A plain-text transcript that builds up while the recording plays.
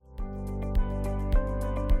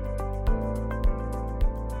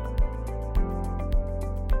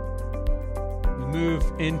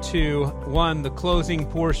move into the closing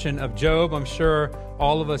portion of Job. I'm sure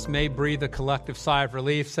all of us may breathe a collective sigh of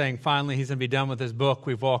relief, saying finally he's going to be done with his book.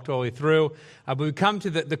 We've walked all the way through. But we come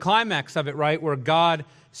to the climax of it, right, where God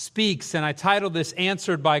speaks. And I titled this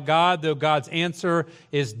Answered by God, though God's answer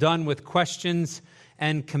is done with questions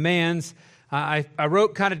and commands. I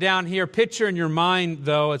wrote kind of down here, picture in your mind,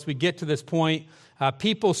 though, as we get to this point,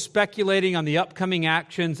 people speculating on the upcoming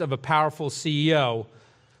actions of a powerful CEO.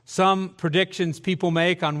 Some predictions people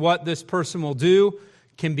make on what this person will do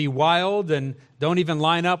can be wild and don't even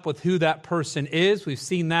line up with who that person is. We've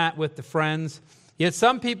seen that with the Friends. Yet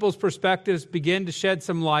some people's perspectives begin to shed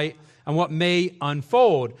some light on what may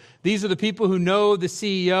unfold. These are the people who know the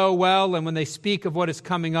CEO well, and when they speak of what is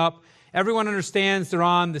coming up, everyone understands they're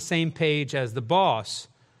on the same page as the boss.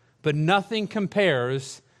 But nothing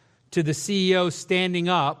compares to the CEO standing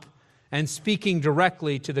up and speaking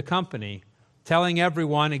directly to the company, telling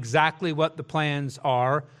everyone exactly what the plans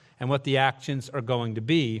are and what the actions are going to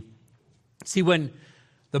be. See, when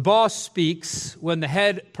the boss speaks, when the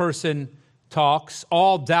head person talks,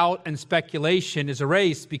 all doubt and speculation is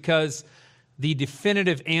erased because the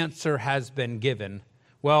definitive answer has been given.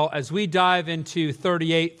 Well, as we dive into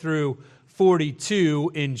 38 through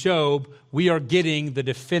 42 in Job, we are getting the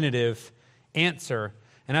definitive answer.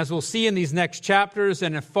 And as we'll see in these next chapters,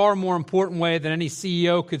 in a far more important way than any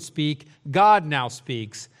CEO could speak, God now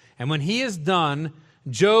speaks. And when he is done,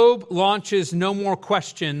 Job launches no more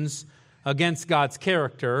questions against God's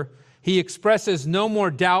character. He expresses no more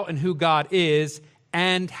doubt in who God is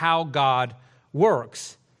and how God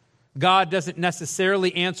works. God doesn't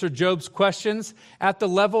necessarily answer Job's questions at the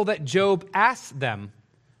level that Job asked them.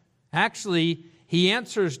 Actually, he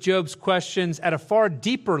answers Job's questions at a far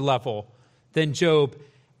deeper level than Job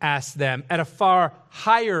asked them, at a far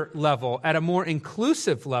higher level, at a more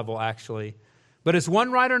inclusive level, actually. But as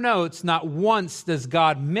one writer notes, not once does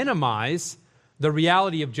God minimize the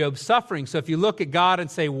reality of Job's suffering. So if you look at God and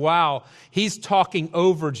say, wow, he's talking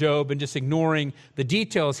over Job and just ignoring the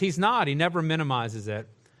details, he's not. He never minimizes it.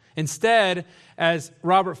 Instead, as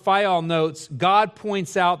Robert Fayol notes, God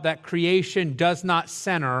points out that creation does not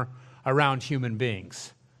center around human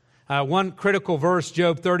beings. One critical verse,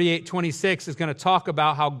 Job 38:26, is going to talk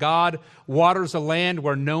about how God waters a land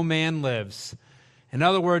where no man lives. In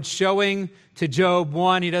other words, showing to Job,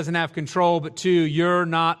 one, he doesn't have control, but two, you're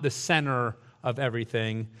not the center of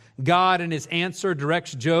everything. God, in his answer,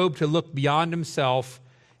 directs Job to look beyond himself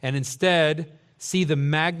and instead see the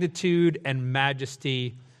magnitude and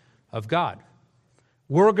majesty of God.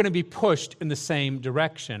 We're going to be pushed in the same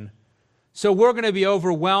direction. So we're going to be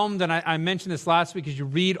overwhelmed, and I mentioned this last week, as you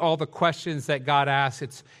read all the questions that God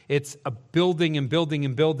asks, it's a building and building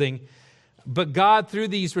and building. But God, through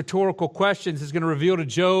these rhetorical questions, is going to reveal to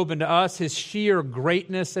Job and to us his sheer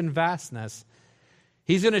greatness and vastness.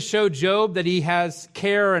 He's going to show Job that he has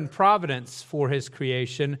care and providence for his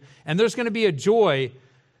creation, and there's going to be a joy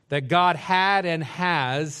that God had and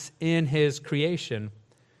has in his creation.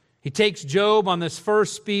 He takes Job on this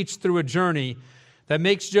first speech through a journey that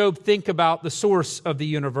makes Job think about the source of the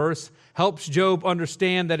universe, helps Job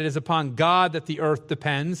understand that it is upon God that the earth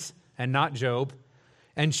depends and not Job,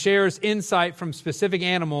 and shares insight from specific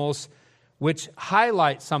animals which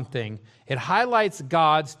highlight something. It highlights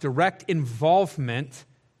God's direct involvement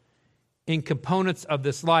in components of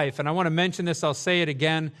this life. And I want to mention this, I'll say it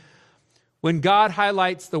again. When God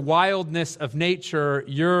highlights the wildness of nature,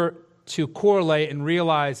 you're to correlate and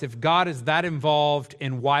realize if God is that involved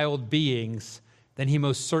in wild beings, then he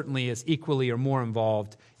most certainly is equally or more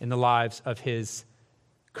involved in the lives of his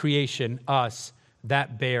creation, us,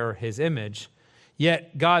 that bear his image.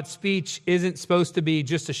 Yet God's speech isn't supposed to be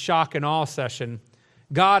just a shock and awe session.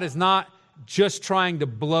 God is not just trying to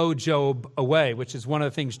blow Job away, which is one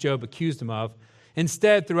of the things Job accused him of.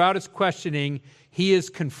 Instead, throughout his questioning, he is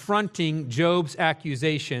confronting Job's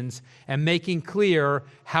accusations and making clear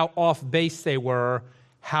how off base they were,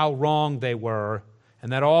 how wrong they were.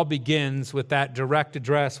 And that all begins with that direct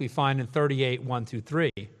address we find in 38, 1 through 3.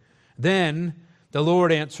 Then the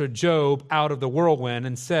Lord answered Job out of the whirlwind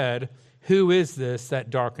and said, "Who is this that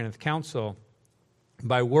darkeneth counsel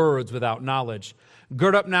by words without knowledge?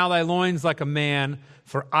 Gird up now thy loins like a man,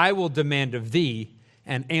 for I will demand of thee,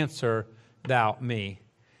 and answer thou me."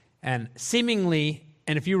 And seemingly,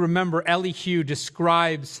 and if you remember, Elihu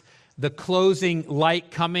describes the closing light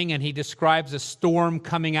coming, and he describes a storm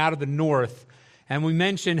coming out of the north. And we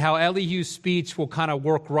mentioned how Elihu's speech will kind of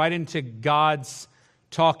work right into God's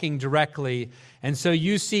talking directly. And so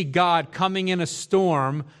you see God coming in a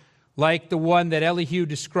storm like the one that Elihu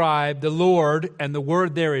described. The Lord, and the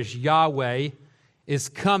word there is Yahweh, is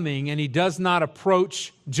coming, and he does not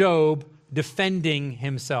approach Job defending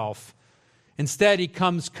himself. Instead, he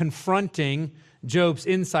comes confronting Job's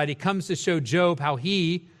insight. He comes to show Job how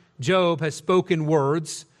Job, has spoken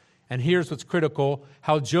words. And here's what's critical,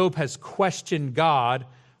 how Job has questioned God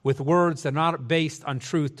with words that are not based on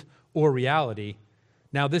truth or reality.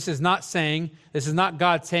 Now, this is not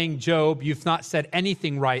God saying, Job, you've not said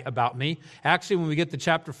anything right about me. Actually, when we get to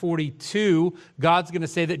chapter 42, God's going to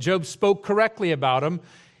say that Job spoke correctly about him.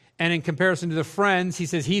 And in comparison to the friends, he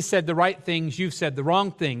says, he said the right things, you've said the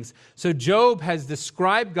wrong things. So Job has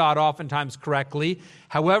described God oftentimes correctly.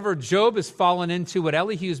 However, Job has fallen into what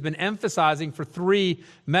Elihu has been emphasizing for 3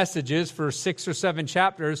 messages, for 6 or 7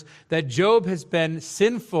 chapters, that Job has been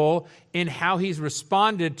sinful in how he's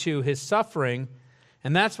responded to his suffering.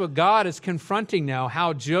 And that's what God is confronting now,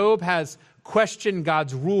 how Job has questioned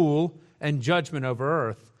God's rule and judgment over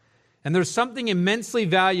earth. And there's something immensely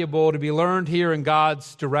valuable to be learned here in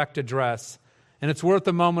God's direct address, and it's worth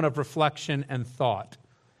a moment of reflection and thought.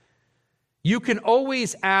 You can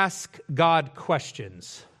always ask God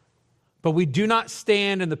questions, but we do not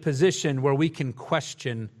stand in the position where we can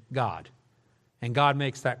question God. And God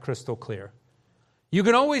makes that crystal clear. You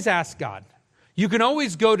can always ask God. You can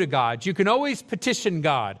always go to God. You can always petition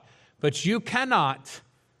God, but you cannot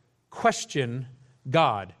question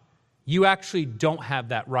God. You actually don't have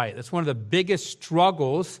that right. That's one of the biggest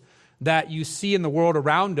struggles that you see in the world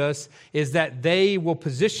around us, is that they will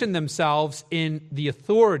position themselves in the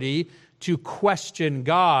authority to question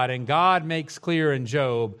God. And God makes clear in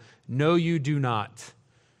Job, no, you do not.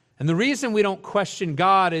 And the reason we don't question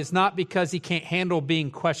God is not because he can't handle being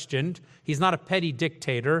questioned. He's not a petty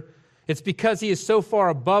dictator. It's because he is so far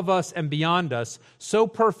above us and beyond us, so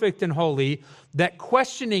perfect and holy, that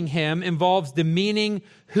questioning him involves demeaning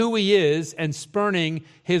who he is and spurning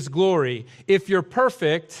his glory. If you're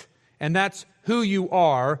perfect, and that's who you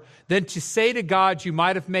are, then to say to God you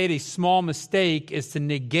might have made a small mistake is to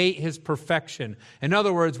negate his perfection. In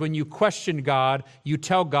other words, when you question God, you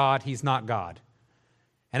tell God he's not God.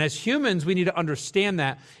 And as humans, we need to understand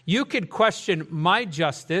that. You could question my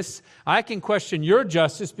justice. I can question your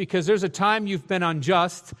justice because there's a time you've been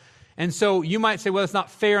unjust. And so you might say, well, it's not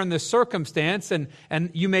fair in this circumstance. And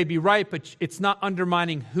you may be right, but it's not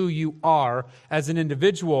undermining who you are as an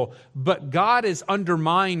individual. But God is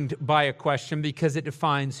undermined by a question because it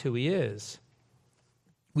defines who he is.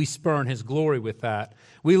 We spurn his glory with that.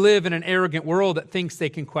 We live in an arrogant world that thinks they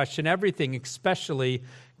can question everything, especially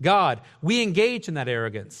God. We engage in that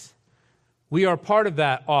arrogance. We are part of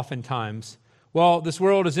that oftentimes. Well, this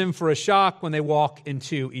world is in for a shock when they walk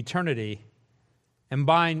into eternity.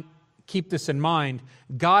 And keep this in mind,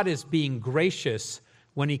 God is being gracious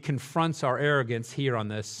when he confronts our arrogance here on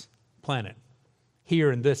this planet,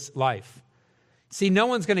 here in this life. See, no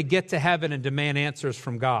one's going to get to heaven and demand answers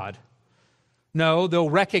from God. No, they'll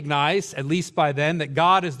recognize, at least by then, that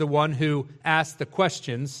God is the one who asked the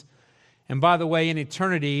questions. And by the way, in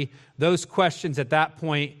eternity, those questions at that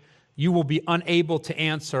point, you will be unable to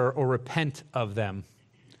answer or repent of them.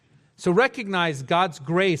 So recognize God's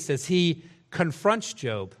grace as he confronts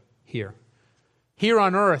Job here. Here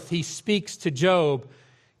on earth, he speaks to Job,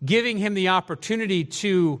 giving him the opportunity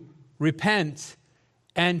to repent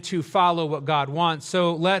and to follow what God wants.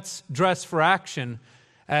 So let's dress for action,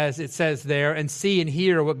 as it says there, and see and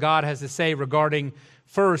hear what God has to say regarding,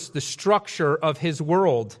 first, the structure of his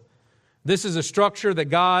world. This is a structure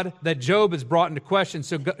that Job has brought into question.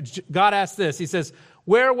 So God asks this. He says,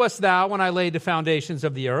 where wast thou when I laid the foundations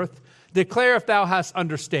of the earth? Declare if thou hast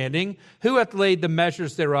understanding. Who hath laid the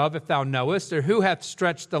measures thereof, if thou knowest? Or who hath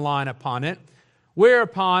stretched the line upon it?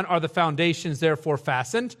 Whereupon are the foundations therefore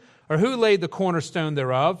fastened? Or who laid the cornerstone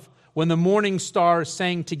thereof? When the morning stars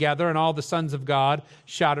sang together and all the sons of God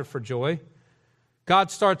shouted for joy.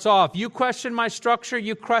 God starts off, you question my structure,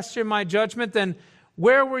 you question my judgment, then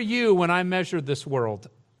where were you when I measured this world?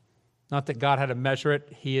 Not that God had to measure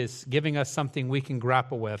it. He is giving us something we can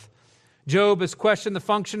grapple with. Job has questioned the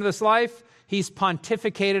function of this life. He's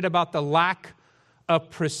pontificated about the lack of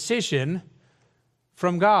precision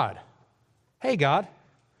from God. Hey, God,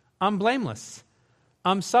 I'm blameless.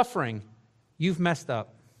 I'm suffering. You've messed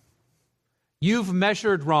up. You've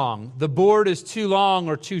measured wrong. The board is too long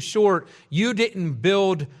or too short. You didn't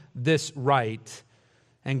build this right.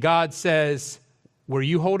 And God says, were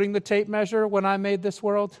you holding the tape measure when I made this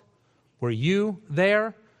world? Were you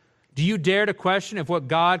there? Do you dare to question if what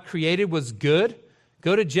God created was good?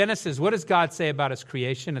 Go to Genesis. What does God say about his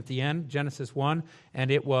creation at the end? Genesis 1,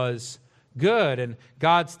 and it was good. And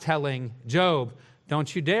God's telling Job,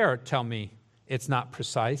 don't you dare tell me it's not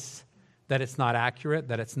precise, that it's not accurate,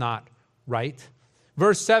 that it's not right.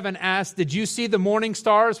 Verse 7 asks, did you see the morning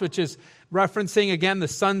stars, which is referencing, again, the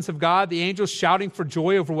sons of God, the angels shouting for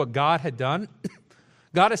joy over what God had done?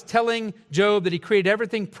 God is telling Job that he created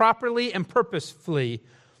everything properly and purposefully.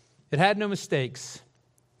 It had no mistakes,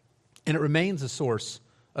 and it remains a source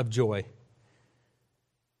of joy.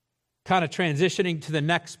 Kind of transitioning to the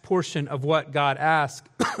next portion of what God asks,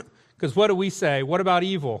 because what do we say? What about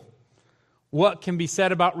evil? What can be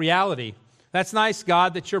said about reality? That's nice,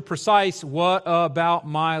 God, that you're precise. What about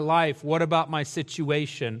my life? What about my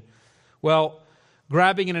situation? Well,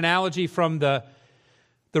 grabbing an analogy from the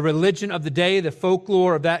religion of the day, the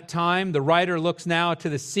folklore of that time, the writer looks now to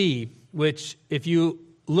the sea, which if you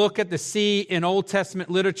look at the sea in Old Testament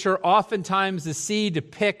literature, oftentimes the sea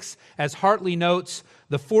depicts, as Hartley notes,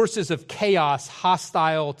 the forces of chaos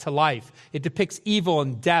hostile to life. It depicts evil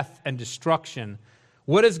and death and destruction.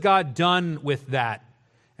 What has God done with that?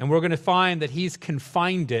 And we're going to find that he's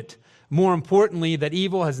confined it. More importantly, that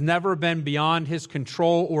evil has never been beyond his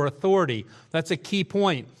control or authority. That's a key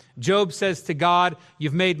point. Job says to God,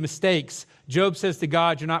 you've made mistakes. Job says to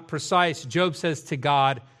God, you're not precise. Job says to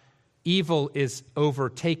God, evil is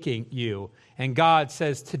overtaking you. And God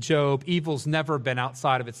says to Job, evil's never been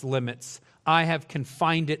outside of its limits. I have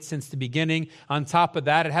confined it since the beginning. On top of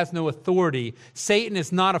that, it has no authority. Satan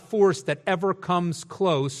is not a force that ever comes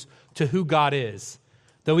close to who God is.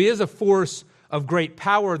 Though he is a force of great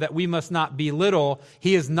power that we must not belittle,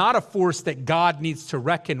 he is not a force that God needs to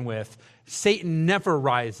reckon with. Satan never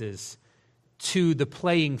rises to the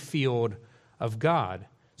playing field of God.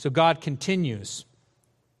 So God continues.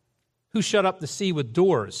 Who shut up the sea with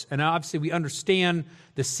doors? And obviously we understand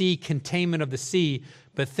the sea, containment of the sea,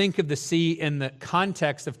 but think of the sea in the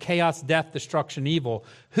context of chaos, death, destruction, evil.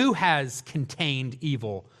 Who has contained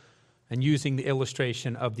evil? And using the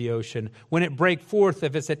illustration of the ocean. When it break forth,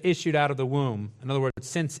 if it's issued out of the womb. In other words,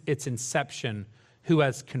 since its inception, who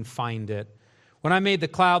has confined it? When I made the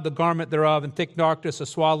cloud, the garment thereof, and thick darkness, a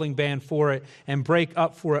swaddling band for it, and break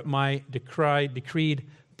up for it my decreed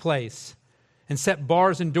place, and set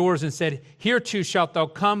bars and doors, and said, hereto shalt thou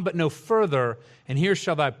come, but no further, and here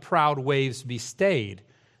shall thy proud waves be stayed.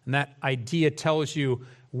 And that idea tells you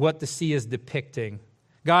what the sea is depicting.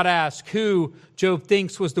 God asks who Job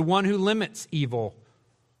thinks was the one who limits evil.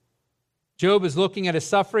 Job is looking at his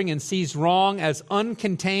suffering and sees wrong as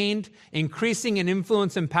uncontained, increasing in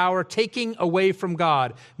influence and power, taking away from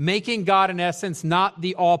God, making God, in essence, not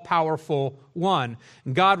the all-powerful one.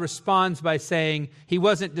 And God responds by saying he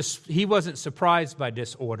wasn't surprised by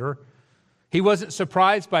disorder. He wasn't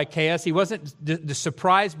surprised by chaos. He wasn't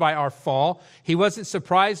surprised by our fall. He wasn't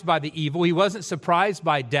surprised by the evil. He wasn't surprised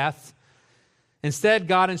by death. Instead,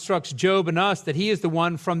 God instructs Job and us that he is the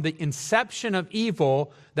one from the inception of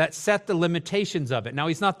evil that set the limitations of it. Now,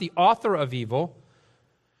 he's not the author of evil,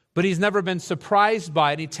 but he's never been surprised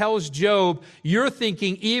by it. He tells Job, you're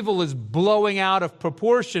thinking evil is blowing out of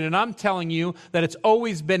proportion, and I'm telling you that it's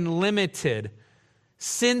always been limited.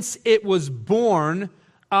 Since it was born,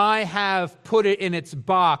 I have put it in its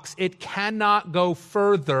box. It cannot go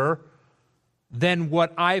further than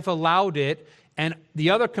what I've allowed it. And the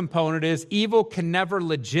other component is evil can never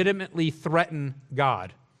legitimately threaten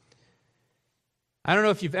God. I don't know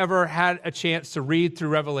if you've ever had a chance to read through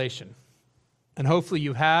Revelation. And hopefully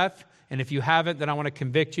you have. And if you haven't, then I want to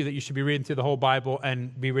convict you that you should be reading through the whole Bible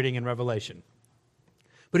and be reading in Revelation.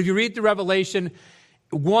 But if you read through Revelation,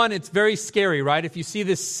 one, it's very scary, right? If you see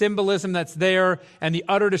this symbolism that's there and the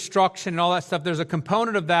utter destruction and all that stuff, there's a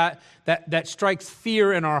component of that strikes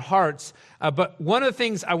fear in our hearts. But one of the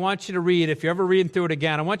things I want you to read, if you're ever reading through it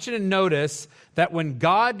again, I want you to notice that when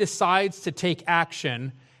God decides to take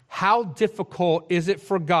action, how difficult is it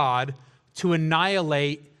for God to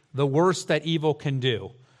annihilate the worst that evil can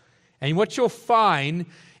do? And what you'll find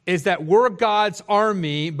is that we're God's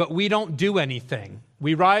army, but we don't do anything.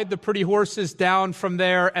 We ride the pretty horses down from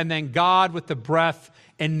there, and then God, with the breath,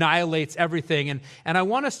 annihilates everything. And I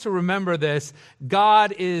want us to remember this.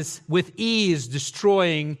 God is, with ease,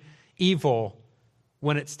 destroying evil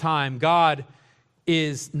when it's time. God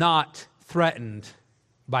is not threatened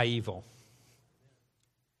by evil.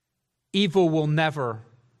 Evil will never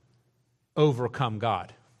overcome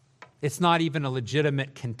God. It's not even a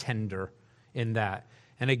legitimate contender in that.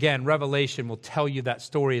 And again, Revelation will tell you that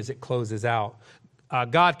story as it closes out.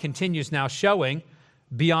 God continues now showing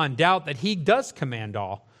beyond doubt that he does command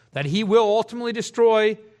all, that he will ultimately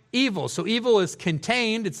destroy evil. So evil is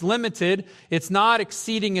contained, it's limited, it's not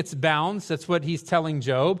exceeding its bounds. That's what he's telling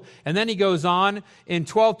Job. And then he goes on in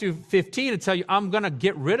 12 through 15 to tell you, I'm going to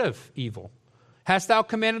get rid of evil. Hast thou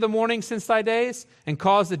commanded the morning since thy days and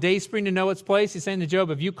caused the dayspring to know its place? He's saying to Job,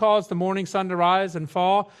 have you caused the morning sun to rise and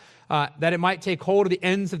fall? that it might take hold of the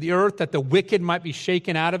ends of the earth, that the wicked might be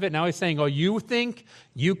shaken out of it. Now he's saying, oh, you think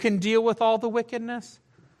you can deal with all the wickedness?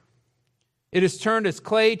 It is turned as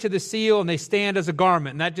clay to the seal, and they stand as a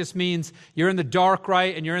garment. And that just means you're in the dark,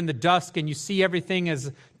 right? And you're in the dusk, and you see everything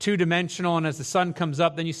as two-dimensional. And as the sun comes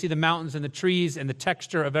up, then you see the mountains and the trees and the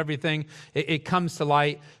texture of everything. It comes to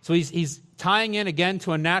light. So he's tying in again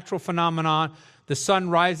to a natural phenomenon, the sun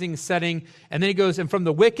rising, setting. And then he goes, and from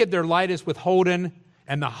the wicked their light is withholden,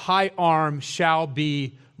 and the high arm shall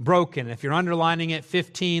be broken. If you're underlining it,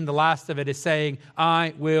 15, the last of it is saying,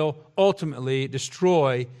 I will ultimately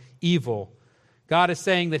destroy evil. God is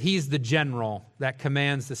saying that he's the general that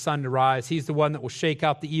commands the sun to rise. He's the one that will shake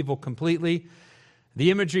out the evil completely.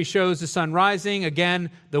 The imagery shows the sun rising. Again,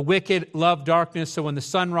 the wicked love darkness. So when the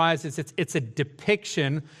sun rises, it's a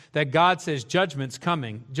depiction that God says judgment's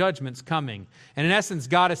coming. Judgment's coming. And in essence,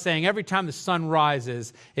 God is saying every time the sun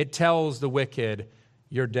rises, it tells the wicked,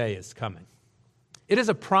 your day is coming. It is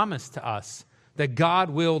a promise to us that God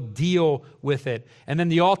will deal with it. And then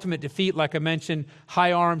the ultimate defeat, like I mentioned,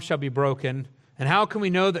 high arms shall be broken. And how can we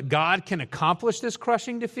know that God can accomplish this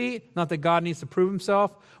crushing defeat? Not that God needs to prove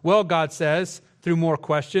himself. Well, God says, through more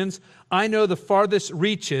questions, I know the farthest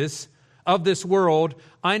reaches of this world.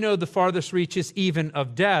 I know the farthest reaches even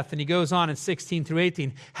of death. And he goes on in 16 through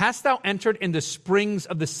 18. Hast thou entered in the springs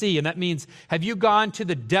of the sea? And that means, have you gone to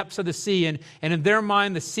the depths of the sea? And in their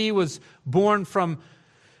mind, the sea was born from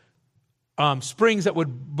springs that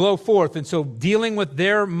would blow forth. And so dealing with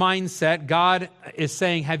their mindset, God is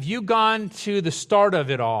saying, have you gone to the start of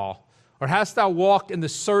it all? Or hast thou walked in the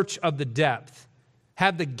search of the depth?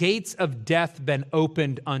 Have the gates of death been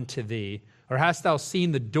opened unto thee? Or hast thou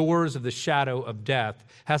seen the doors of the shadow of death?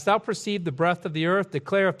 Hast thou perceived the breadth of the earth?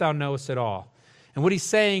 Declare if thou knowest it all. And what he's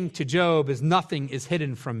saying to Job is, nothing is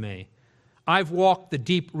hidden from me. I've walked the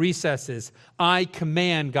deep recesses. I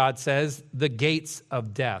command, God says, the gates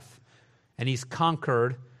of death. And he's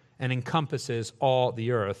conquered and encompasses all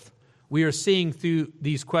the earth. We are seeing through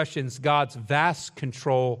these questions God's vast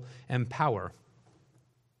control and power.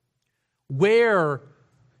 Where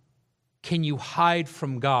can you hide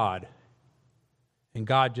from God? And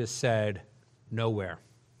God just said, nowhere.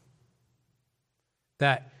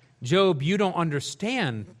 That, Job, you don't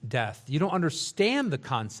understand death. You don't understand the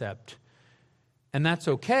concept. And that's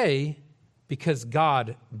okay, because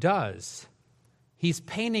God does. He's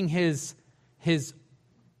painting his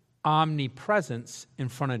omnipresence in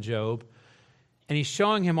front of Job, and he's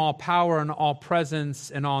showing him all power and all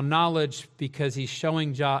presence and all knowledge, because he's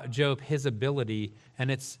showing Job his ability, and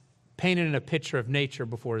it's painted in a picture of nature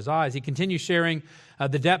before his eyes. He continues sharing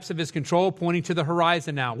the depths of his control, pointing to the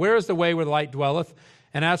horizon now. Where is the way where the light dwelleth?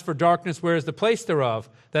 And as for darkness, where is the place thereof?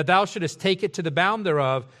 That thou shouldest take it to the bound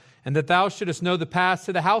thereof, and that thou shouldest know the path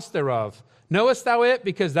to the house thereof. Knowest thou it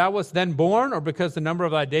because thou wast then born, or because the number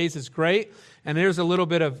of thy days is great? And there's a little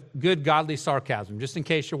bit of good godly sarcasm. Just in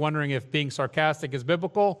case you're wondering if being sarcastic is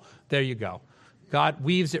biblical, there you go. God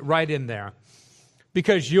weaves it right in there.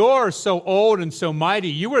 Because you're so old and so mighty,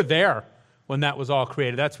 you were there when that was all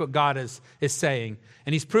created. That's what God is saying.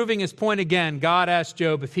 And he's proving his point again. God asked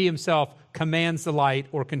Job if he himself commands the light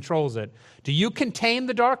or controls it. Do you contain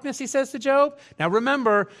the darkness, he says to Job? Now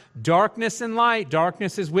remember, darkness and light.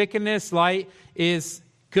 Darkness is wickedness. Light is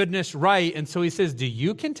goodness, right? And so he says, do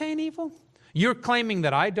you contain evil? You're claiming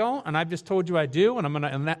that I don't, and I've just told you I do, and I'm going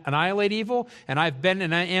to annihilate evil, and I've been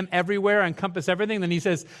and I am everywhere, I encompass everything. Then he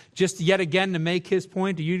says, just yet again to make his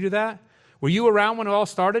point, do you do that? Were you around when it all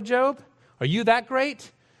started, Job? Are you that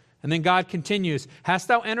great? And then God continues, hast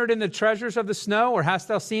thou entered in the treasures of the snow, or hast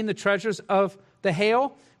thou seen the treasures of the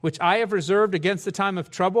hail, which I have reserved against the time of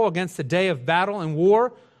trouble, against the day of battle and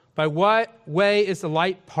war? By what way is the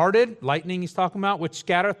light parted? Lightning he's talking about, which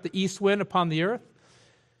scattereth the east wind upon the earth.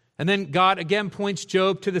 And then God again points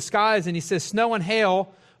Job to the skies, and he says, snow and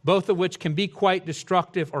hail, both of which can be quite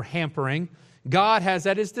destructive or hampering, God has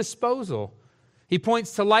at his disposal. He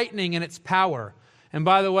points to lightning and its power. And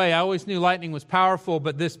by the way, I always knew lightning was powerful,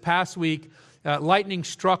 but this past week, lightning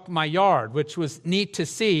struck my yard, which was neat to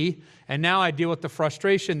see, and now I deal with the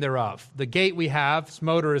frustration thereof. The gate we have, its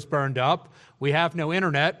motor is burned up. We have no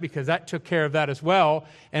internet because that took care of that as well,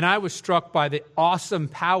 and I was struck by the awesome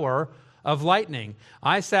power of lightning.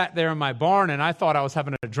 I sat there in my barn and I thought I was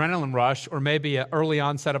having an adrenaline rush or maybe an early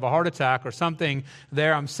onset of a heart attack or something.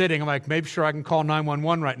 There I'm sitting, I'm like, maybe sure I can call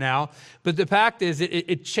 911 right now. But the fact is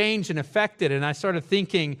it changed and affected. And I started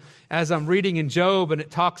thinking as I'm reading in Job and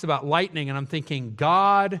it talks about lightning, and I'm thinking,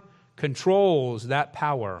 God controls that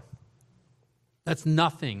power. That's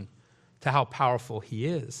nothing to how powerful he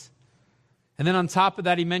is. And then on top of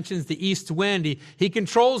that, he mentions the east wind. He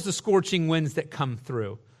controls the scorching winds that come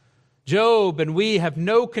through. Job and we have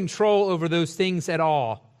no control over those things at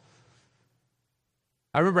all.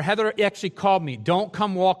 I remember Heather actually called me, don't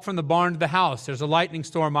come walk from the barn to the house. There's a lightning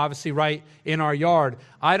storm obviously right in our yard.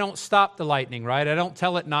 I don't stop the lightning, right? I don't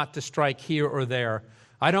tell it not to strike here or there.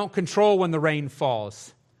 I don't control when the rain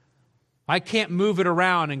falls. I can't move it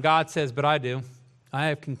around, and God says, but I do. I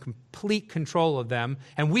have complete control of them,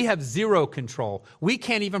 and we have zero control. We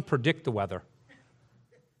can't even predict the weather.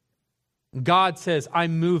 God says, I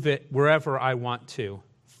move it wherever I want to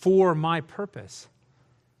for my purpose.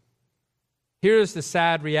 Here's the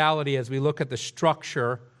sad reality as we look at the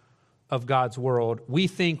structure of God's world. We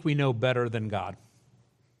think we know better than God.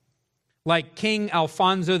 Like King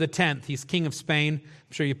Alfonso X, he's king of Spain.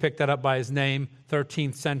 I'm sure you picked that up by his name,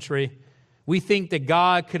 13th century. We think that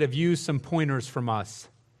God could have used some pointers from us.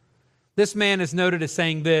 This man is noted as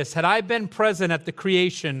saying this, had I been present at the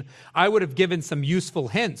creation, I would have given some useful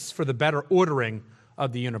hints for the better ordering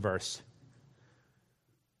of the universe.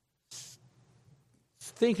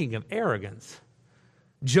 Thinking of arrogance.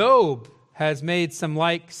 Job has made some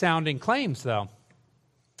like-sounding claims, though.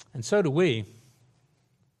 And so do we.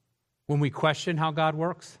 When we question how God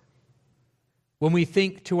works, when we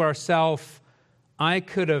think to ourselves, I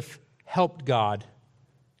could have helped God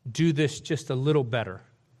do this just a little better.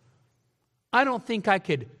 I don't think I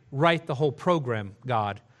could write the whole program,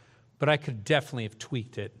 God, but I could definitely have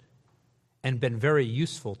tweaked it and been very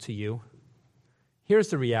useful to you. Here's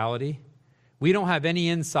the reality. We don't have any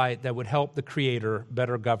insight that would help the Creator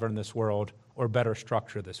better govern this world or better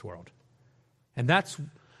structure this world. And that's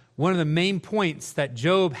one of the main points that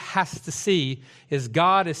Job has to see is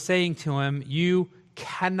God is saying to him, you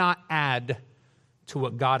cannot add to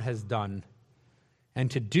what God has done.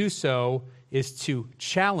 And to do so is to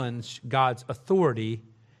challenge God's authority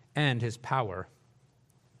and his power.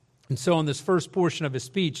 And so in this first portion of his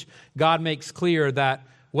speech, God makes clear that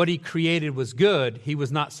what he created was good. He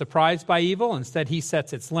was not surprised by evil. Instead, he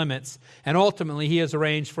sets its limits. And ultimately, he has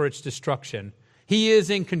arranged for its destruction. He is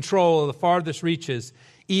in control of the farthest reaches,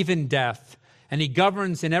 even death. And he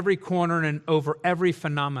governs in every corner and over every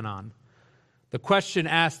phenomenon. The question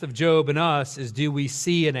asked of Job and us is, do we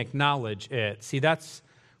see and acknowledge it? See, that's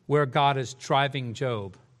where God is driving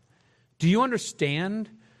Job. Do you understand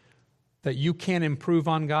that you can't improve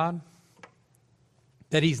on God?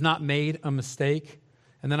 That he's not made a mistake?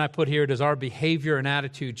 And then I put here, does our behavior and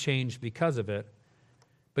attitude change because of it?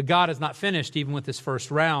 But God is not finished even with this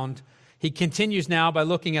first round. He continues now by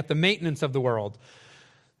looking at the maintenance of the world.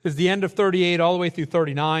 This is the end of 38 all the way through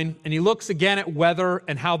 39. And he looks again at weather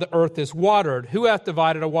and how the earth is watered. Who hath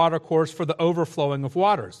divided a water course for the overflowing of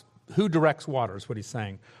waters? Who directs waters, what he's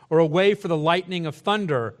saying? Or a way for the lightning of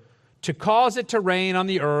thunder, to cause it to rain on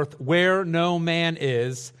the earth where no man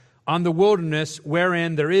is, on the wilderness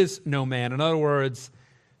wherein there is no man. In other words,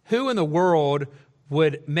 who in the world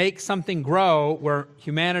would make something grow where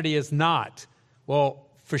humanity is not? Well,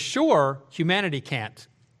 for sure, humanity can't,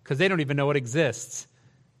 because they don't even know it exists.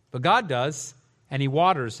 But God does, and he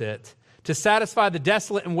waters it to satisfy the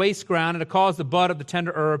desolate and waste ground and to cause the bud of the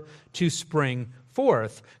tender herb to spring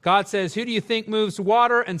forth. God says, who do you think moves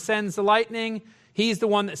water and sends the lightning? He's the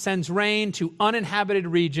one that sends rain to uninhabited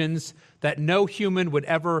regions that no human would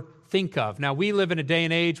ever think of. Now, we live in a day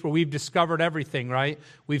and age where we've discovered everything, right?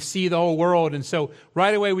 We've seen the whole world. And so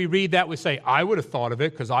right away we read that, we say, I would have thought of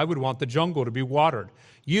it because I would want the jungle to be watered.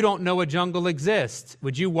 You don't know a jungle exists.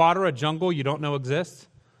 Would you water a jungle you don't know exists?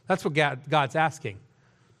 That's what God's asking.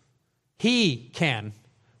 He can,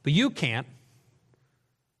 but you can't.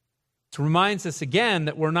 It reminds us again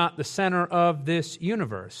that we're not the center of this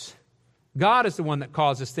universe. God is the one that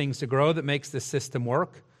causes things to grow, that makes this system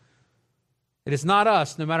work. It is not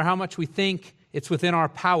us, no matter how much we think it's within our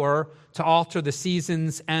power to alter the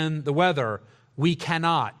seasons and the weather. We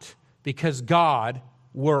cannot, because God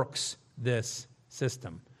works this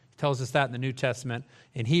system. He tells us that in the New Testament,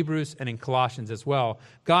 in Hebrews and in Colossians as well.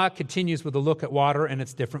 God continues with a look at water in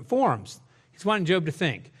its different forms. He's wanting Job to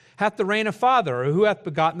think. Hath the rain a father, or who hath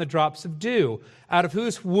begotten the drops of dew? Out of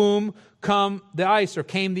whose womb came the ice,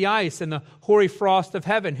 and the hoary frost of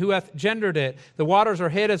heaven? Who hath gendered it? The waters are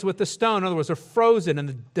hid as with the stone. In other words, they're frozen,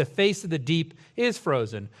 and the face of the deep is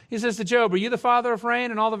frozen. He says to Job, are you the father of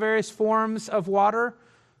rain and all the various forms of water?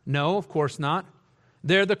 No, of course not.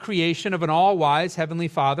 They're the creation of an all-wise heavenly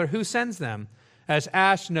Father who sends them. As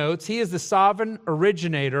Ash notes, he is the sovereign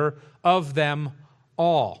originator of them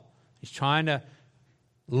all. He's trying to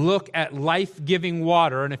look at life-giving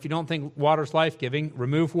water, and if you don't think water's life-giving,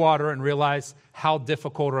 remove water and realize how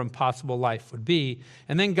difficult or impossible life would be.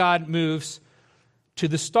 And then God moves to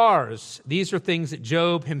the stars. These are things that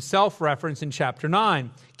Job himself referenced in chapter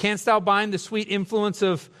 9. Canst thou bind the sweet influence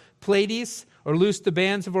of Pleiades, or loose the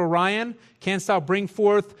bands of Orion? Canst thou bring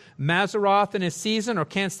forth Mazzaroth in his season, or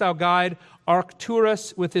canst thou guide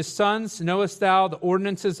Arcturus with his sons? Knowest thou the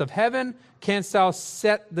ordinances of heaven? Canst thou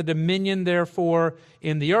set the dominion therefore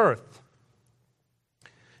in the earth?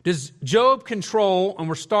 Does Job control, and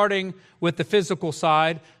we're starting with the physical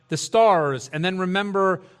side, the stars? And then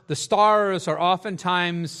remember, the stars are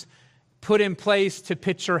oftentimes put in place to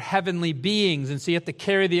picture heavenly beings, and so you have to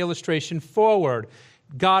carry the illustration forward.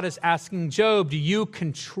 God is asking Job, do you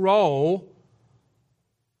control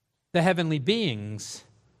the heavenly beings?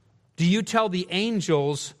 Do you tell the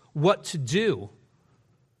angels what to do?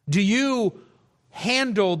 Do you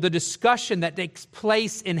handle the discussion that takes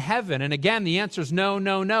place in heaven? And again, the answer is no,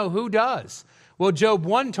 no, no. Who does? Well, Job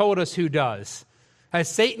 1 told us who does. As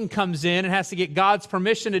Satan comes in and has to get God's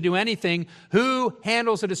permission to do anything, who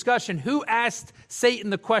handles the discussion? Who asked Satan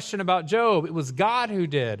the question about Job? It was God who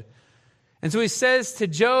did. And so he says to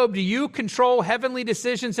Job, do you control heavenly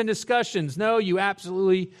decisions and discussions? No, you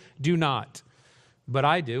absolutely do not. But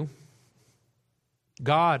I do.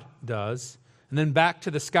 God does. And then back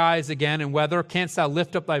to the skies again and weather. Canst thou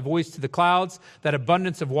lift up thy voice to the clouds, that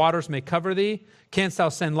abundance of waters may cover thee? Canst thou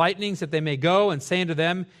send lightnings that they may go and say unto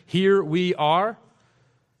them, here we are?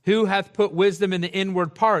 Who hath put wisdom in the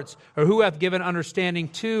inward parts? Or who hath given understanding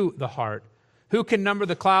to the heart? Who can number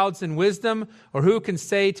the clouds in wisdom? Or who can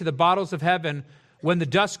say to the bottles of heaven, when the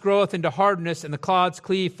dust groweth into hardness and the clouds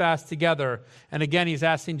cleave fast together? And again, he's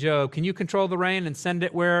asking Job, can you control the rain and send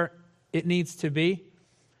it where it needs to be?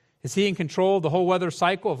 Is he in control of the whole weather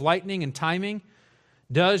cycle of lightning and timing?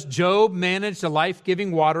 Does Job manage the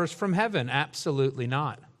life-giving waters from heaven? Absolutely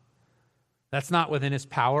not. That's not within his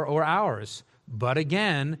power or ours. But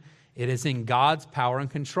again, it is in God's power and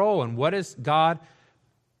control. And what is God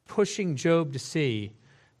pushing Job to see?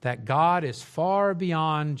 That God is far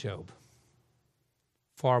beyond Job,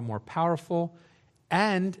 far more powerful,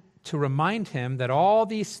 and to remind him that all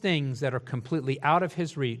these things that are completely out of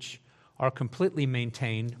his reach are completely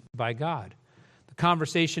maintained by God. The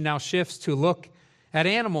conversation now shifts to look at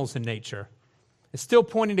animals in nature. It's still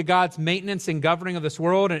pointing to God's maintenance and governing of this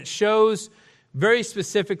world, and it shows very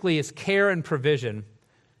specifically his care and provision.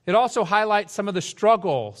 It also highlights some of the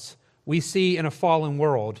struggles we see in a fallen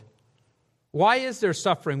world. Why is there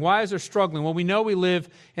suffering? Why is there struggling? Well, we know we live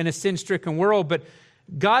in a sin-stricken world, but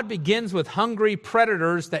God begins with hungry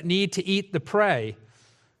predators that need to eat the prey.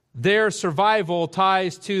 Their survival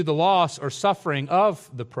ties to the loss or suffering of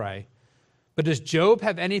the prey. But does Job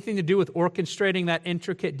have anything to do with orchestrating that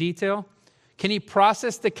intricate detail? Can he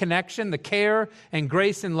process the connection, the care and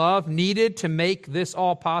grace and love needed to make this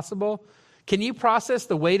all possible? Can you process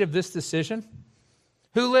the weight of this decision?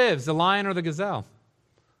 Who lives, the lion or the gazelle?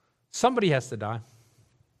 Somebody has to die.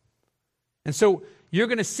 And so you're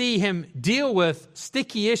going to see him deal with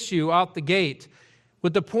sticky issue out the gate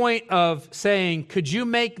with the point of saying, could you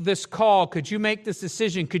make this call? Could you make this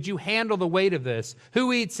decision? Could you handle the weight of this?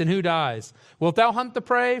 Who eats and who dies? Wilt thou hunt the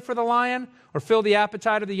prey for the lion, or fill the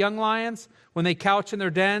appetite of the young lions when they couch in their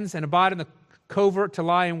dens and abide in the covert to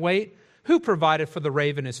lie in wait? Who provided for the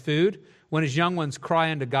raven his food? When his young ones cry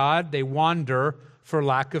unto God, they wander for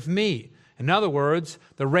lack of meat. In other words,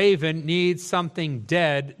 the raven needs something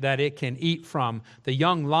dead that it can eat from. The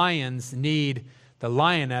young lions need the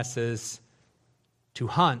lionesses to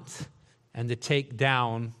hunt and to take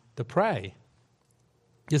down the prey.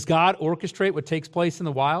 Does God orchestrate what takes place in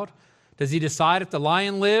the wild? Does he decide if the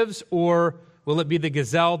lion lives, or will it be the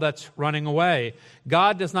gazelle that's running away?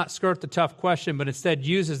 God does not skirt the tough question, but instead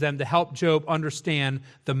uses them to help Job understand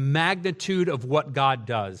the magnitude of what God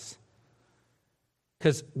does.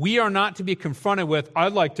 Because we are not to be confronted with,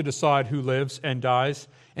 I'd like to decide who lives and dies.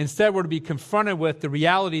 Instead, we're to be confronted with the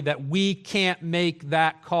reality that we can't make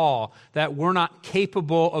that call, that we're not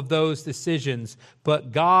capable of those decisions,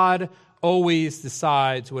 but God always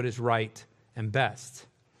decides what is right and best.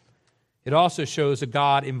 It also shows a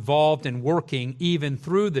God involved in working even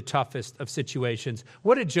through the toughest of situations.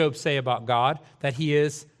 What did Job say about God? That he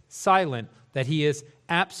is silent, that he is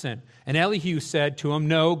absent. And Elihu said to him,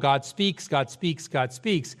 no, God speaks, God speaks, God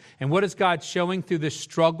speaks. And what is God showing through this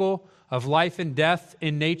struggle of life and death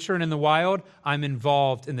in nature and in the wild? I'm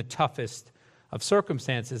involved in the toughest of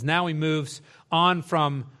circumstances. Now he moves on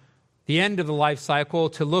from the end of the life cycle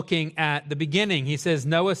to looking at the beginning. He says,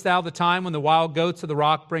 knowest thou the time when the wild goats of the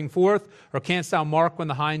rock bring forth? Or canst thou mark when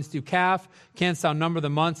the hinds do calf? Canst thou number the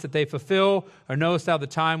months that they fulfill? Or knowest thou the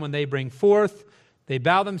time when they bring forth? They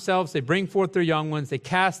bow themselves, they bring forth their young ones, they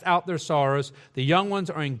cast out their sorrows. The young ones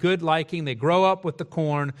are in good liking, they grow up with the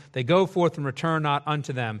corn, they go forth and return not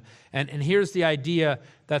unto them. And here's the idea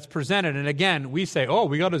that's presented. And again, we say, oh,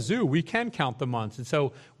 we got a zoo, we can count the months. And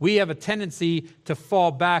so we have a tendency to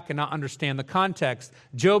fall back and not understand the context.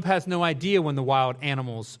 Job has no idea when the wild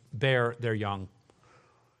animals bear their young.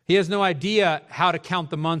 He has no idea how to count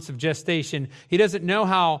the months of gestation. He doesn't know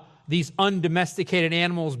how these undomesticated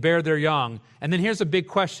animals bear their young. And then here's a big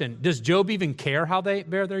question. Does Job even care how they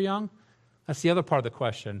bear their young? That's the other part of the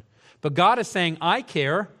question. But God is saying, I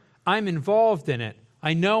care. I'm involved in it.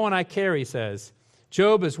 I know and I care, he says.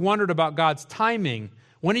 Job has wondered about God's timing.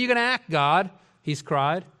 When are you going to act, God? He's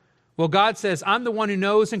cried. Well, God says, I'm the one who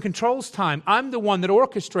knows and controls time. I'm the one that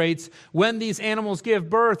orchestrates when these animals give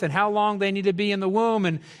birth and how long they need to be in the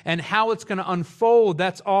womb and how it's going to unfold.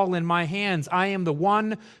 That's all in my hands. I am the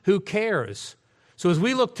one who cares. So as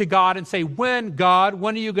we look to God and say, when, God,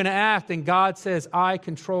 when are you going to act? And God says, I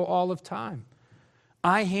control all of time.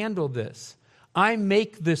 I handle this. I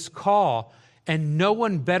make this call, and no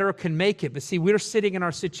one better can make it. But see, we're sitting in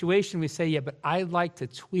our situation. We say, yeah, but I'd like to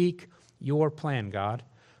tweak your plan, God,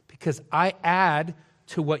 because I add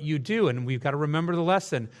to what you do. And we've got to remember the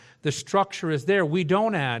lesson. The structure is there. We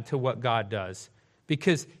don't add to what God does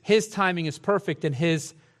because his timing is perfect and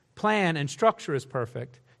his plan and structure is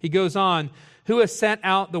perfect. He goes on, who has sent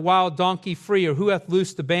out the wild donkey free, or who hath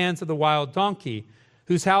loosed the bands of the wild donkey,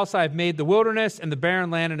 whose house I have made the wilderness and the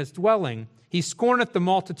barren land and its dwelling? He scorneth the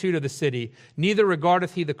multitude of the city, neither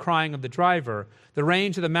regardeth he the crying of the driver. The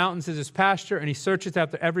range of the mountains is his pasture, and he searcheth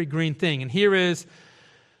after every green thing. And here is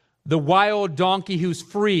the wild donkey who's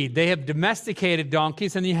freed. They have domesticated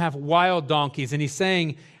donkeys, and you have wild donkeys. And he's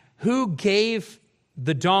saying, who gave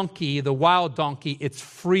the donkey, the wild donkey, its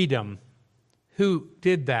freedom? Who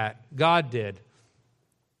did that? God did.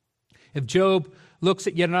 If Job looks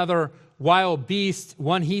at yet another wild beast,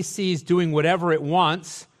 one he sees doing whatever it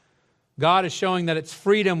wants, God is showing that its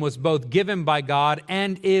freedom was both given by God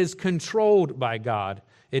and is controlled by God.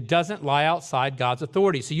 It doesn't lie outside God's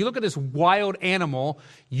authority. So you look at this wild animal,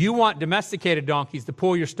 you want domesticated donkeys to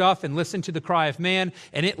pull your stuff and listen to the cry of man,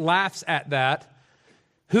 and it laughs at that.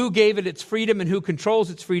 Who gave it its freedom and who controls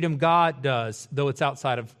its freedom? God does, though it's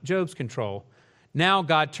outside of Job's control. Now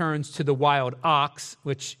God turns to the wild ox,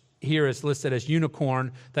 which here is listed as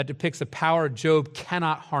unicorn, that depicts a power Job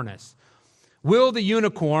cannot harness. Will the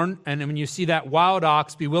unicorn, and when you see that wild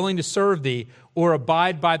ox, be willing to serve thee or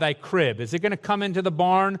abide by thy crib? Is it going to come into the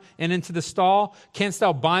barn and into the stall? Canst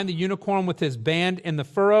thou bind the unicorn with his band in the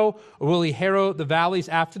furrow, or will he harrow the valleys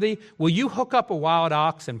after thee? Will you hook up a wild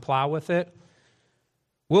ox and plow with it?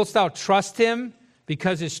 Wilt thou trust him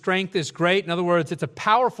because his strength is great? In other words, it's a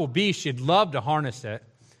powerful beast. You'd love to harness it.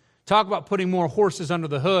 Talk about putting more horses under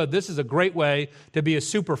the hood. This is a great way to be a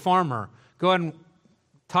super farmer. Go ahead and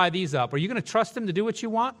tie these up. Are you going to trust him to do what you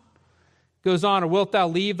want? Goes on, or wilt thou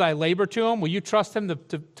leave thy labor to him? Will you trust him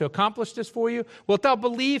to accomplish this for you? Wilt thou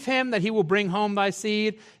believe him that he will bring home thy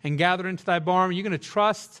seed and gather into thy barn? Are you going to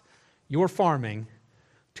trust your farming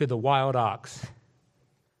to the wild ox?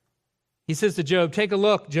 He says to Job, take a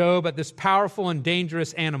look, Job, at this powerful and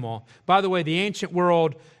dangerous animal. By the way, the ancient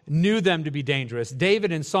world knew them to be dangerous.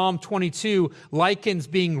 David in Psalm 22 likens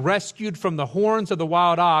being rescued from the horns of the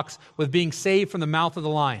wild ox with being saved from the mouth of the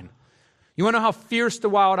lion. You want to know how fierce the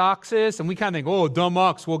wild ox is? And we kind of think, oh, dumb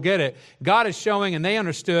ox, we'll get it. God is showing, and they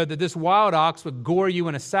understood, that this wild ox would gore you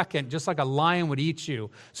in a second, just like a lion would eat you.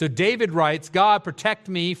 So David writes, God, protect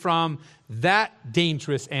me from that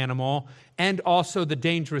dangerous animal and also the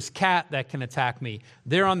dangerous cat that can attack me.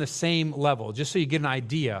 They're on the same level, just so you get an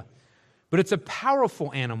idea. But it's a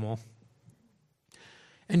powerful animal.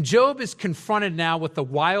 And Job is confronted now with the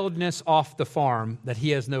wildness off the farm that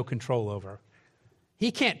he has no control over. He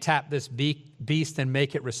can't tap this beast and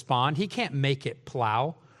make it respond. He can't make it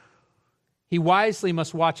plow. He wisely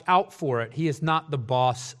must watch out for it. He is not the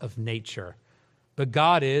boss of nature. But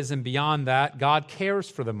God is, and beyond that, God cares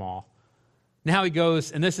for them all. Now he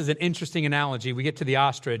goes, and this is an interesting analogy. We get to the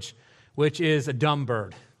ostrich, which is a dumb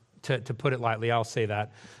bird, to put it lightly. I'll say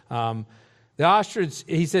that. The ostrich,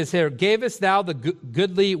 he says here, gavest thou the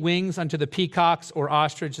goodly wings unto the peacocks, or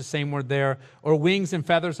ostrich, the same word there, or wings and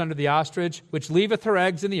feathers unto the ostrich, which leaveth her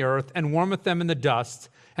eggs in the earth, and warmeth them in the dust,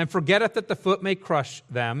 and forgetteth that the foot may crush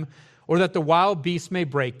them, or that the wild beast may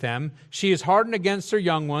break them. She is hardened against her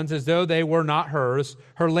young ones, as though they were not hers.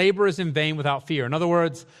 Her labor is in vain without fear. In other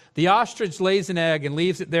words, the ostrich lays an egg and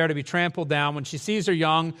leaves it there to be trampled down. When she sees her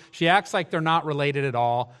young, she acts like they're not related at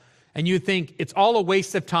all. And you think it's all a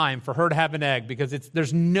waste of time for her to have an egg because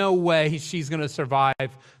there's no way she's going to survive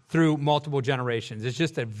through multiple generations. It's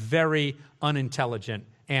just a very unintelligent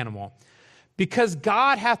animal. Because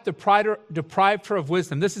God hath deprived her of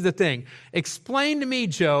wisdom. This is the thing. Explain to me,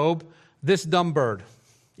 Job, this dumb bird.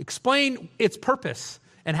 Explain its purpose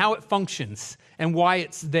and how it functions and why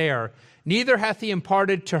it's there. Neither hath he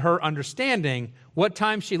imparted to her understanding. What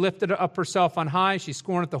time she lifted up herself on high, she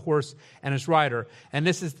scorneth the horse and his rider. And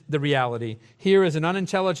this is the reality. Here is an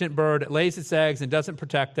unintelligent bird. It lays its eggs and doesn't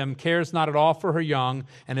protect them, cares not at all for her young,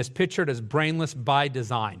 and is pictured as brainless by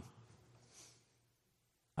design.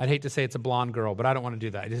 I'd hate to say it's a blonde girl, but I don't want to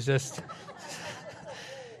do that. It's just...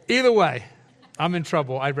 Either way, I'm in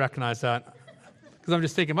trouble. I recognize that. Because I'm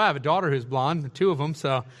just thinking, well, I have a daughter who's blonde, two of them,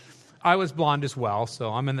 so I was blonde as well, so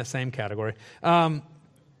I'm in the same category.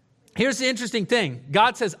 Here's the interesting thing.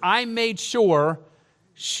 God says, I made sure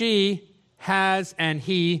she has, and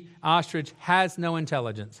he, ostrich, has no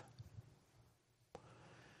intelligence.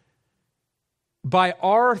 By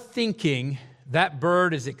our thinking, that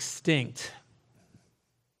bird is extinct.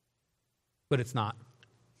 But it's not.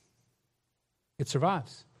 It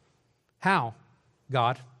survives. How?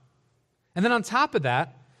 God. And then on top of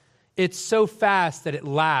that, it's so fast that it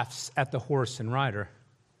laughs at the horse and rider.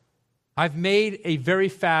 I've made a very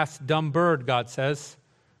fast, dumb bird, God says.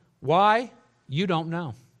 Why? You don't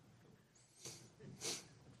know.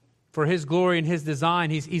 For his glory and his design,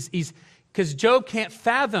 he's because Job can't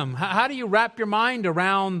fathom. How do you wrap your mind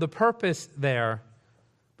around the purpose there?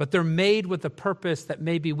 But they're made with a purpose that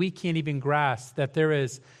maybe we can't even grasp, that there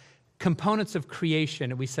is components of creation,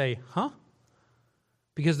 and we say, huh?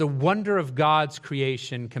 Because the wonder of God's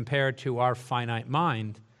creation compared to our finite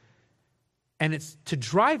mind, and it's to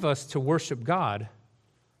drive us to worship God.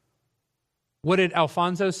 What did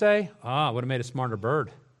Alfonso say? Would have made a smarter bird.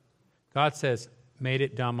 God says, made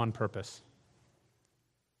it dumb on purpose.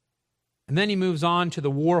 And then he moves on to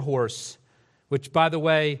the war horse, which, by the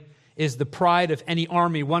way, is the pride of any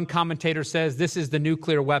army. One commentator says this is the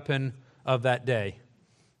nuclear weapon of that day.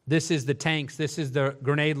 This is the tanks. This is the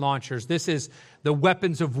grenade launchers. This is the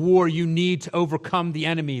weapons of war you need to overcome the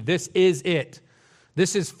enemy. This is it.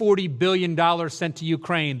 This is $40 billion sent to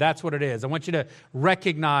Ukraine. That's what it is. I want you to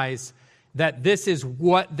recognize that this is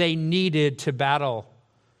what they needed to battle.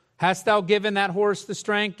 Hast thou given that horse the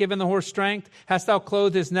strength, given the horse strength? Hast thou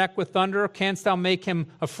clothed his neck with thunder? Canst thou make him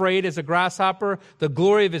afraid as a grasshopper? The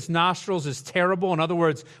glory of his nostrils is terrible. In other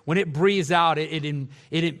words, when it breathes out, it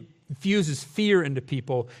infuses fear into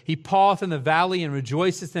people. He paweth in the valley and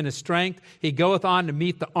rejoiceth in his strength. He goeth on to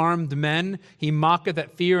meet the armed men. He mocketh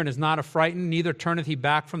at fear and is not affrighted, neither turneth he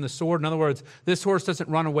back from the sword. In other words, this horse doesn't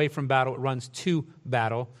run away from battle, it runs to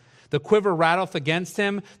battle. The quiver rattleth against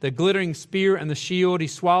him, the glittering spear and the shield. He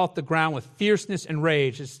swalloweth the ground with fierceness and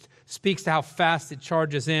rage. It speaks to how fast it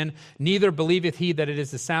charges in. Neither believeth he that it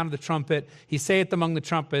is the sound of the trumpet. He saith among the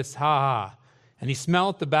trumpets, ha ha. And he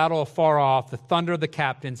smelleth the battle afar off, the thunder of the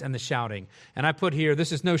captains and the shouting. And I put here,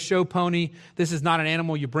 this is no show pony. This is not an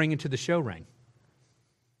animal you bring into the show ring.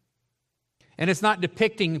 And it's not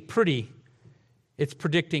depicting pretty. It's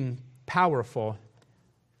predicting powerful.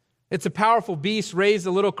 It's a powerful beast, raised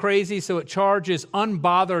a little crazy, so it charges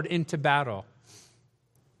unbothered into battle.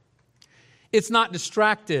 It's not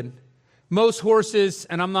distracted. Most horses,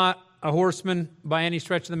 and I'm not a horseman by any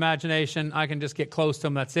stretch of the imagination, I can just get close to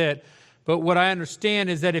them, that's it. But what I understand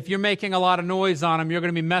is that if you're making a lot of noise on them, you're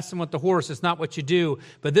going to be messing with the horse. It's not what you do.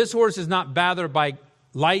 But this horse is not bothered by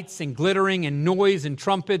lights and glittering and noise and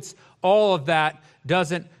trumpets. All of that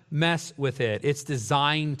doesn't mess with it. It's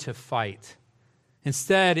designed to fight.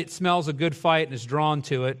 Instead, it smells a good fight and is drawn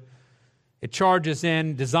to it. It charges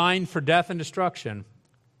in, designed for death and destruction.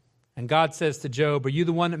 And God says to Job, are you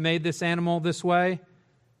the one that made this animal this way?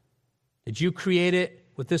 Did you create it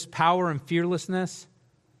with this power and fearlessness?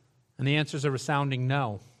 And the answer is a resounding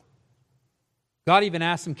no. God even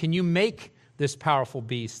asked him, can you make this powerful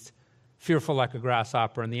beast fearful like a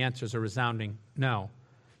grasshopper? And the answer is a resounding no.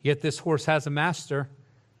 Yet this horse has a master,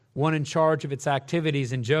 one in charge of its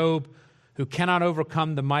activities. And Job, who cannot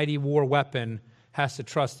overcome the mighty war weapon, has to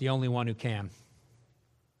trust the only one who can.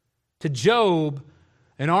 To Job,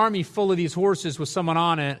 an army full of these horses with someone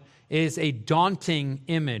on it is a daunting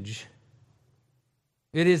image.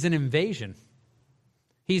 It is an invasion.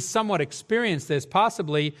 He's somewhat experienced this.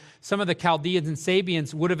 Possibly some of the Chaldeans and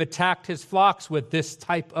Sabians would have attacked his flocks with this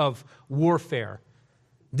type of warfare.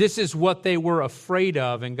 This is what they were afraid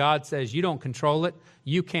of. And God says, you don't control it.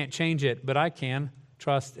 You can't change it, but I can.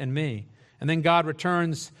 Trust in me. And then God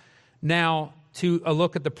returns now to a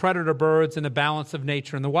look at the predator birds and the balance of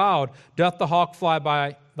nature in the wild. Doth the hawk fly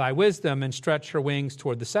by thy wisdom and stretch her wings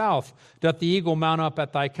toward the south? Doth the eagle mount up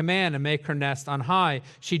at thy command and make her nest on high?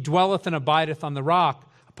 She dwelleth and abideth on the rock.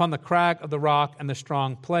 upon the crag of the rock and the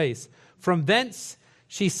strong place. From thence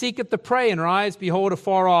she seeketh the prey, and her eyes behold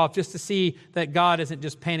afar off, just to see that God isn't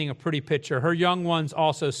just painting a pretty picture. Her young ones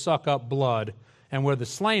also suck up blood, and where the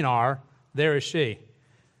slain are, there is she.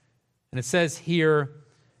 And it says here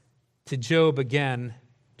to Job again,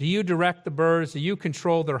 do you direct the birds? Do you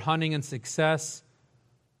control their hunting and success?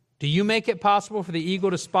 Do you make it possible for the eagle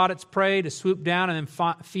to spot its prey, to swoop down and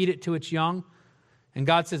then feed it to its young? And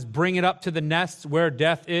God says, bring it up to the nests where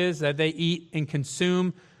death is, that they eat and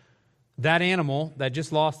consume that animal that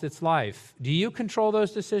just lost its life. Do you control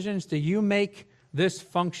those decisions? Do you make this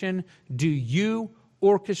function? Do you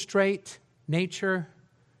orchestrate nature?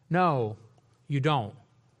 No, you don't.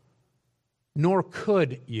 Nor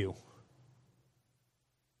could you.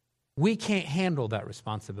 We can't handle that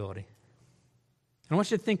responsibility. I want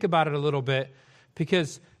you to think about it a little bit,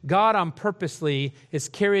 because God on purposely is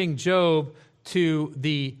carrying Job to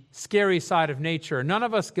the scary side of nature. None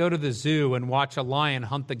of us go to the zoo and watch a lion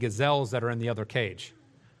hunt the gazelles that are in the other cage.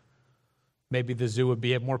 Maybe the zoo would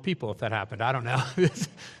be more people if that happened. I don't know.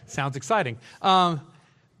 Sounds exciting.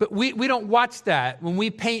 But we don't watch that. When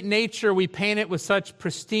we paint nature, we paint it with such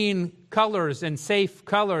pristine colors and safe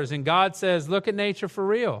colors. And God says, look at nature for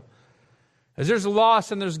real. As there's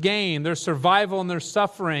loss and there's gain, there's survival and there's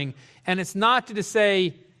suffering. And it's not to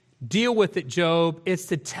say, deal with it, Job. It's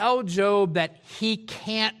to tell Job that he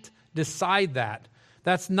can't decide that.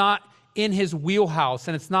 That's not in his wheelhouse,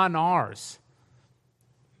 and it's not in ours.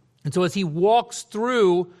 And so as he walks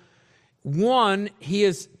through, one, he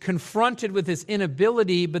is confronted with his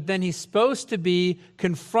inability, but then he's supposed to be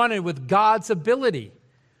confronted with God's ability.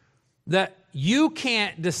 That you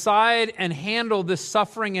can't decide and handle this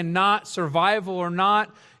suffering and not survival or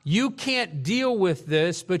not. You can't deal with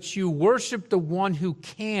this, but you worship the one who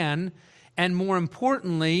can, and more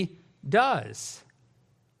importantly, does.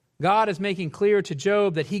 God is making clear to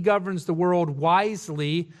Job that he governs the world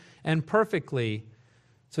wisely and perfectly.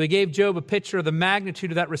 So he gave Job a picture of the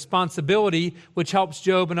magnitude of that responsibility, which helps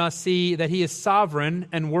Job and us see that he is sovereign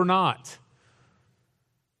and we're not.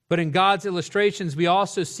 But in God's illustrations, we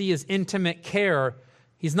also see his intimate care.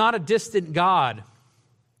 He's not a distant God.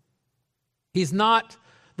 He's not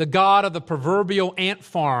the God of the proverbial ant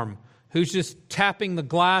farm who's just tapping the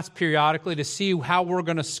glass periodically to see how we're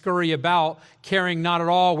going to scurry about, caring not at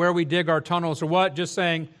all where we dig our tunnels or what, just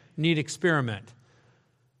saying, need experiment.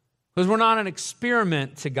 Because we're not an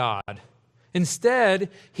experiment to God. Instead,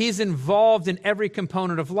 he's involved in every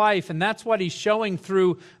component of life, and that's what he's showing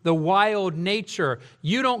through the wild nature.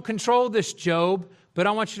 You don't control this, Job, but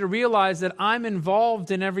I want you to realize that I'm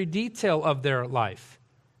involved in every detail of their life.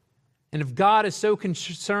 And if God is so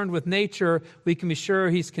concerned with nature, we can be sure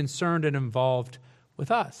he's concerned and involved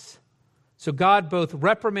with us. So God both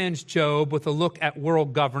reprimands Job with a look at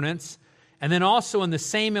world governance, and then also in the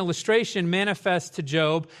same illustration manifests to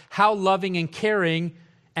Job how loving and caring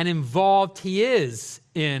and involved he is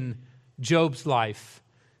in Job's life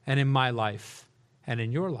and in my life and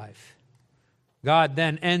in your life. God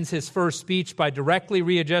then ends his first speech by directly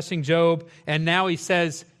readdressing Job, and now he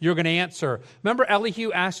says, you're going to answer. Remember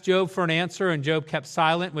Elihu asked Job for an answer, and Job kept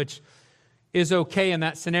silent, which is okay in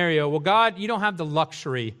that scenario. Well, God, you don't have the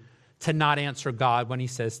luxury to not answer God when he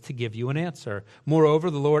says to give you an answer. Moreover,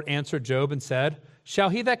 the Lord answered Job and said, shall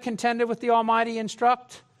he that contended with the Almighty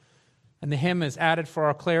instruct? And the hymn is added for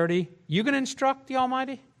our clarity. You going to instruct the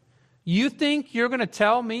Almighty? You think you're going to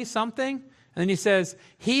tell me something? And then he says,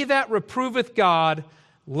 he that reproveth God,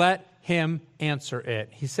 let him answer it.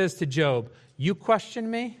 He says to Job, you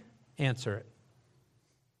question me? Answer it.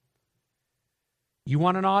 You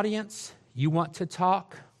want an audience? You want to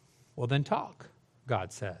talk? Well, then talk,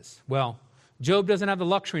 God says. Well, Job doesn't have the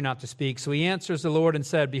luxury not to speak, so he answers the Lord and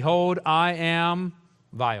said, behold, I am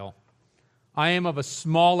vile. I am of a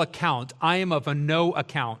small account. I am of a no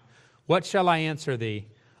account. What shall I answer thee?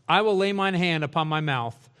 I will lay mine hand upon my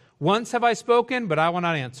mouth. Once have I spoken, but I will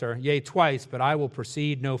not answer. Yea, twice, but I will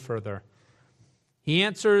proceed no further. He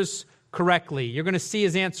answers correctly. You're going to see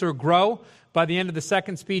his answer grow. By the end of the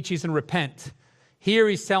second speech, he's going to repent. Here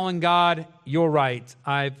he's telling God, you're right.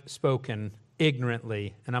 I've spoken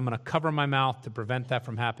ignorantly, and I'm going to cover my mouth to prevent that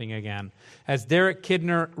from happening again. As Derek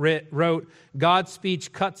Kidner wrote, God's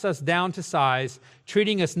speech cuts us down to size,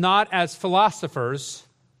 treating us not as philosophers,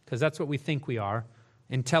 because that's what we think we are,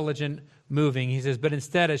 intelligent, moving. He says, but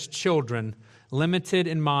instead as children, limited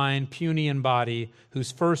in mind, puny in body,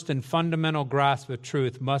 whose first and fundamental grasp of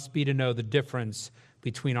truth must be to know the difference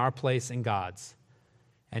between our place and God's,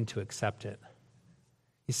 and to accept it.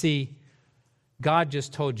 You see, God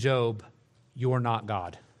just told Job, you're not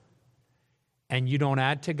God. And you don't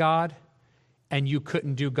add to God, and you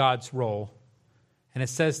couldn't do God's role. And it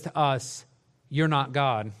says to us, you're not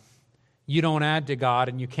God. You don't add to God,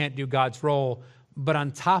 and you can't do God's role. But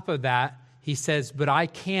on top of that, he says, but I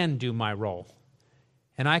can do my role.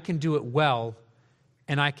 And I can do it well,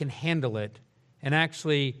 and I can handle it. And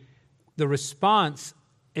actually, the response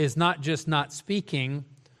is not just not speaking,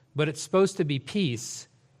 but it's supposed to be peace.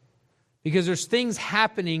 Because there's things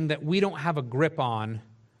happening that we don't have a grip on,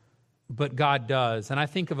 but God does. And I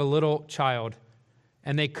think of a little child,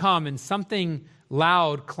 and they come, and something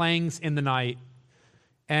loud clangs in the night,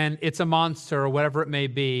 and it's a monster or whatever it may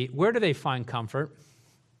be. Where do they find comfort?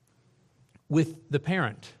 With the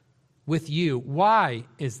parent, with you. Why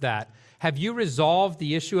is that? Have you resolved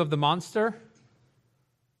the issue of the monster?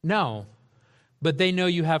 No. But they know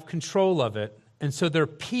you have control of it. And so their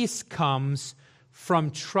peace comes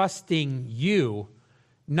from trusting you,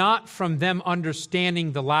 not from them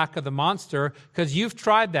understanding the lack of the monster, because you've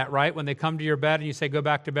tried that, right? When they come to your bed and you say, go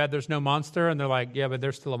back to bed, there's no monster. And they're like, yeah, but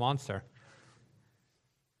there's still a monster.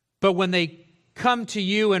 But when they come to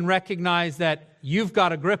you and recognize that you've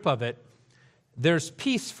got a grip of it, there's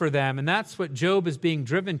peace for them. And that's what Job is being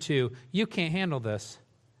driven to. You can't handle this.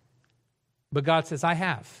 But God says, I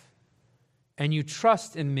have. And you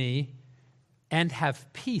trust in me and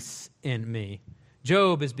have peace in me.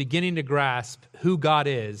 Job is beginning to grasp who God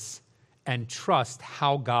is and trust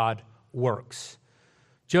how God works.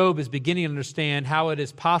 Job is beginning to understand how it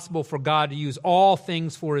is possible for God to use all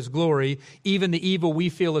things for his glory, even the evil we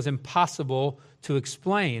feel is impossible to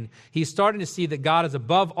explain. He's starting to see that God is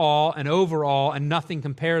above all and over all, and nothing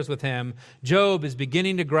compares with him. Job is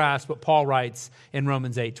beginning to grasp what Paul writes in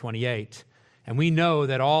Romans 8:28. And we know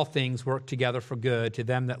that all things work together for good to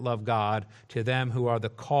them that love God, to them who are the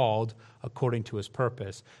called according to his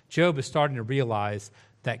purpose. Job is starting to realize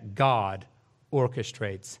that God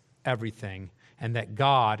orchestrates everything, and that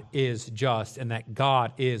God is just, and that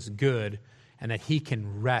God is good, and that he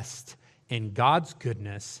can rest in God's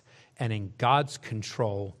goodness and in God's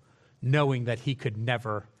control, knowing that he could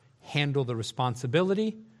never handle the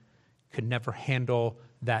responsibility, could never handle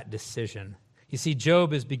that decision. You see,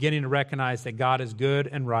 Job is beginning to recognize that God is good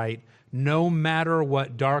and right, no matter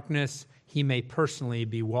what darkness he may personally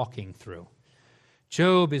be walking through.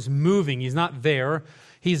 Job is moving. He's not there.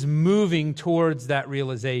 He's moving towards that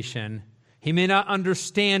realization. He may not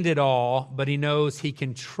understand it all, but he knows he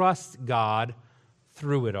can trust God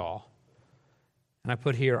through it all. And I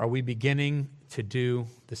put here, are we beginning to do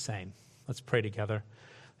the same? Let's pray together.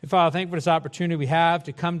 Father, thank you for this opportunity we have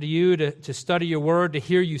to come to you, to study your word, to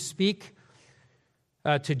hear you speak.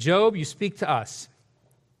 To Job, you speak to us.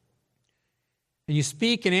 And you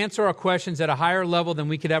speak and answer our questions at a higher level than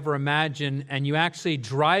we could ever imagine. And you actually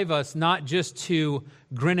drive us not just to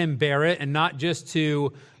grin and bear it, and not just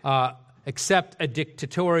to accept a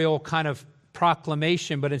dictatorial kind of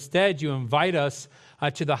proclamation, but instead you invite us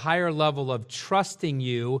to the higher level of trusting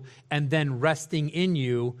you and then resting in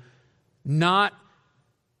you, not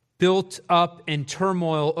built up in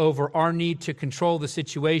turmoil over our need to control the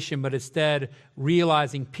situation, but instead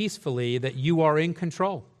realizing peacefully that you are in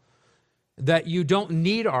control, that you don't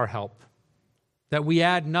need our help, that we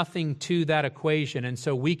add nothing to that equation, and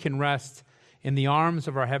so we can rest in the arms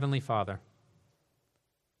of our Heavenly Father.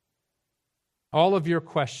 All of your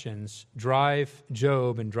questions drive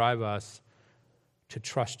Job and drive us to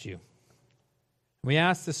trust you. We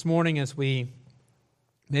ask this morning as we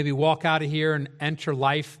maybe walk out of here and enter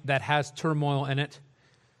life that has turmoil in it,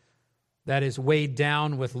 that is weighed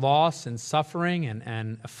down with loss and suffering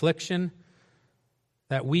and affliction,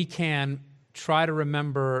 that we can try to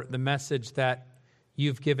remember the message that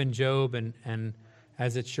you've given Job and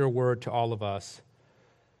as it's your word to all of us,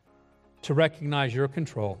 to recognize your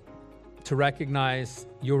control, to recognize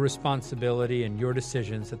your responsibility and your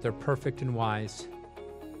decisions, that they're perfect and wise.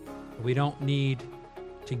 We don't need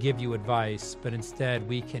to give you advice, but instead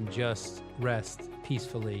we can just rest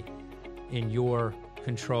peacefully in your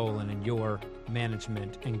control and in your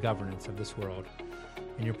management and governance of this world.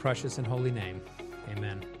 In your precious and holy name,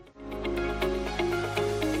 amen.